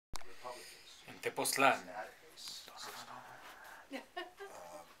Tepoztlán.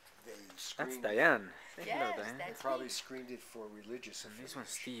 That's Diane. Say hello, Yes, Diane. that's Probably me. screened it for religious And affiliation. this one's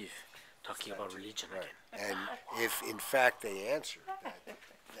Steve, talking about religion Right. again. And if in fact they answered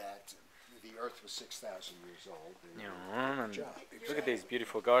that the Earth was 6,000 years old, then And good job. look at this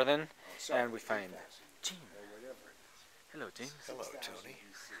beautiful garden, Oh, sorry, and we find 8,000, Jim. or whatever it is. Hello, Jim. Hello, Tony.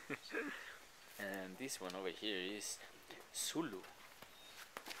 And this one over here is Zulu.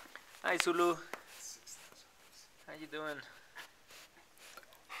 Hi, Zulu. How you doing?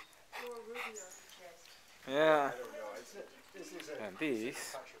 Yeah. I don't know. This is a And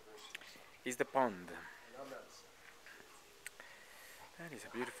this controversy. is the pond. And I'm not That is a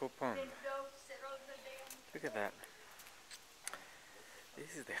beautiful pond. Look at that.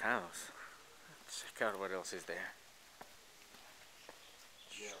 This is the house. Let's check out what else is there.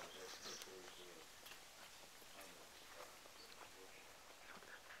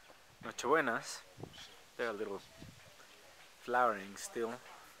 Nochebuenas. They're a little flowering still.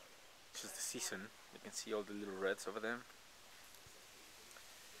 It's just the season. You can see all the little reds over there.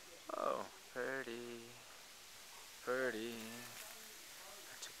 Oh, pretty. Pretty.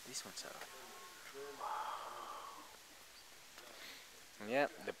 Check these ones out. Yeah,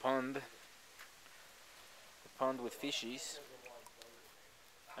 the pond. The pond with fishies.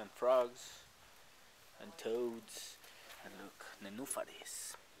 And frogs. And toads. And look,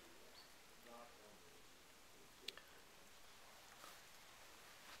 nenúfares.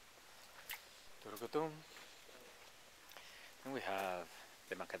 And we have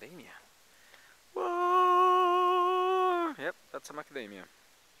the macadamia. Whoa! Yep, that's a macadamia.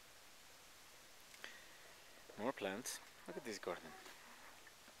 More plants. Look at this garden.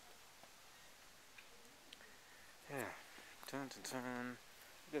 Yeah. Dun, dun, dun.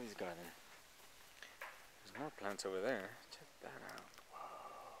 Look at this garden. There's more plants over there. Check that out.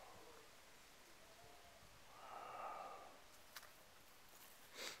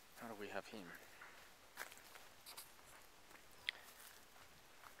 What do we have here?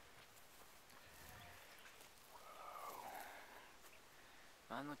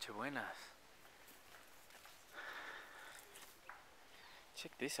 Más nochebuenas.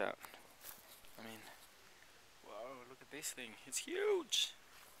 Check this out. I mean, wow, look at this thing. It's huge.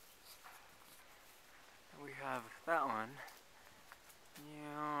 And we have that one.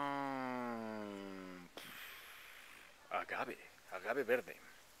 Agave verde.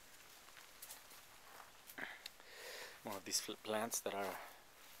 More of these plants that are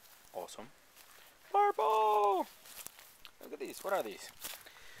awesome. Purple! Look at these. What are these?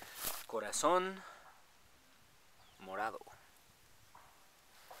 Corazón morado.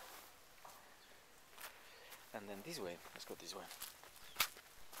 And then this way. Let's go this way.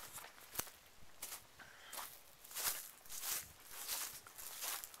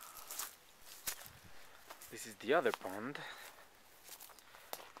 This is the other pond.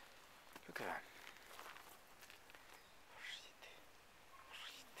 Look at that.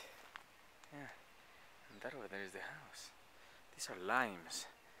 Yeah. And that over there is the house. These are limes.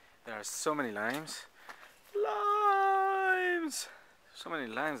 There are so many limes. Limes! So many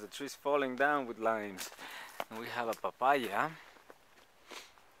limes. The tree's falling down with limes. And we have a papaya.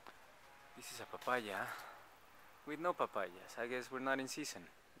 This is a papaya with no papayas. I guess we're not in season.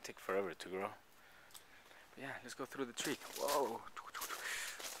 It'll take forever to grow. But yeah, let's go through the tree. Whoa!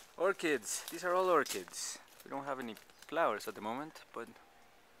 Orchids. These are all orchids. We don't have any flowers at the moment, but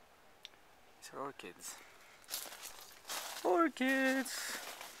these are orchids. Orchids!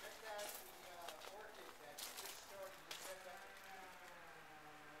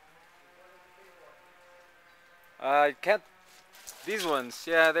 I can't. These ones,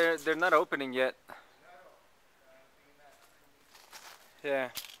 yeah, they're not opening yet. Yeah.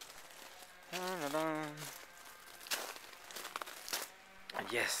 And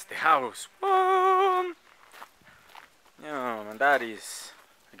yes, the house. Whoa! Yeah, and that is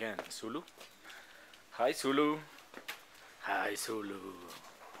again Zulu. Hi Zulu. Hi Zulu.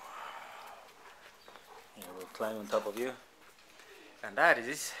 Here we'll climb on top of you. And that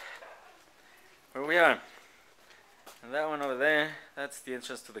is where we are. And that one over there, that's the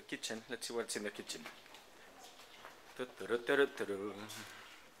entrance to the kitchen. Let's see what's in the kitchen.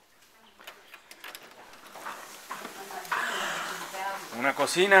 Una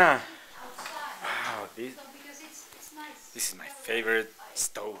cocina. Wow, this is my favorite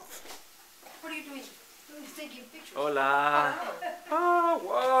stove. What are you doing? Taking pictures. Hola. Oh,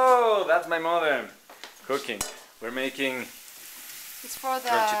 whoa, that's my mother cooking. We're making It's for the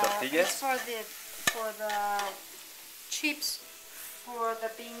crunchy tortillas. It's for the chips for the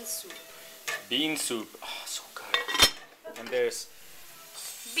bean soup. Bean soup. Oh, so good. And there's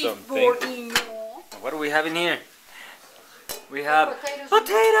Beef something. bourguignon. what do we have in here? We have Potatoes.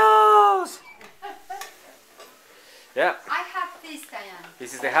 potatoes! Yeah, I have this, Diane.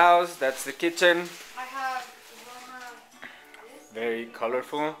 this is the house, that's the kitchen. I have one of this. Very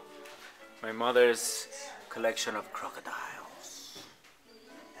colorful. My mother's collection of crocodiles.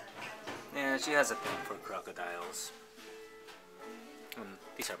 Yeah, she has a thing for crocodiles.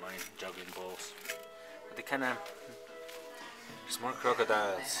 These are mine, juggling balls. But they kinda... There's more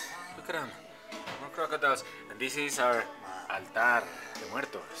crocodiles. Look at them. More crocodiles. And this is our altar de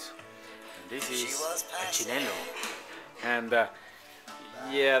muertos. And this is a chinelo. And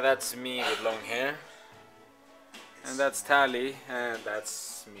yeah, that's me with long hair. And that's Tally. And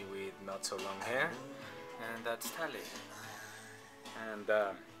that's me with not so long hair. And that's Tally. And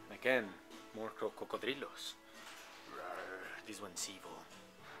again, more cocodrilos. This one's evil.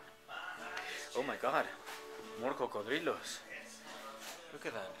 Oh my god, more cocodrilos. Look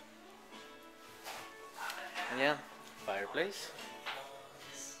at that. And yeah, fireplace.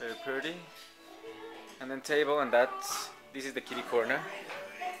 Very pretty. And then table, and this is the kitty corner.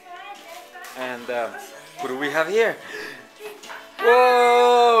 And who do we have here?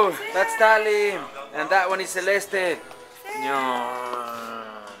 Whoa! That's Tali! And that one is Celeste. No.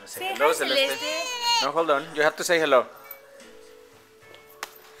 Say hello, Celeste. No, hold on. You have to say hello.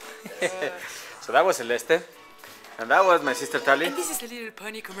 So that was Celeste. And that was my sister Tali. And this is a little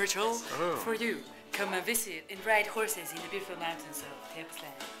pony commercial for you. Come and visit and ride horses in the beautiful mountains of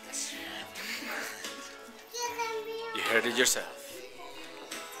Tepoztlán. You heard it yourself.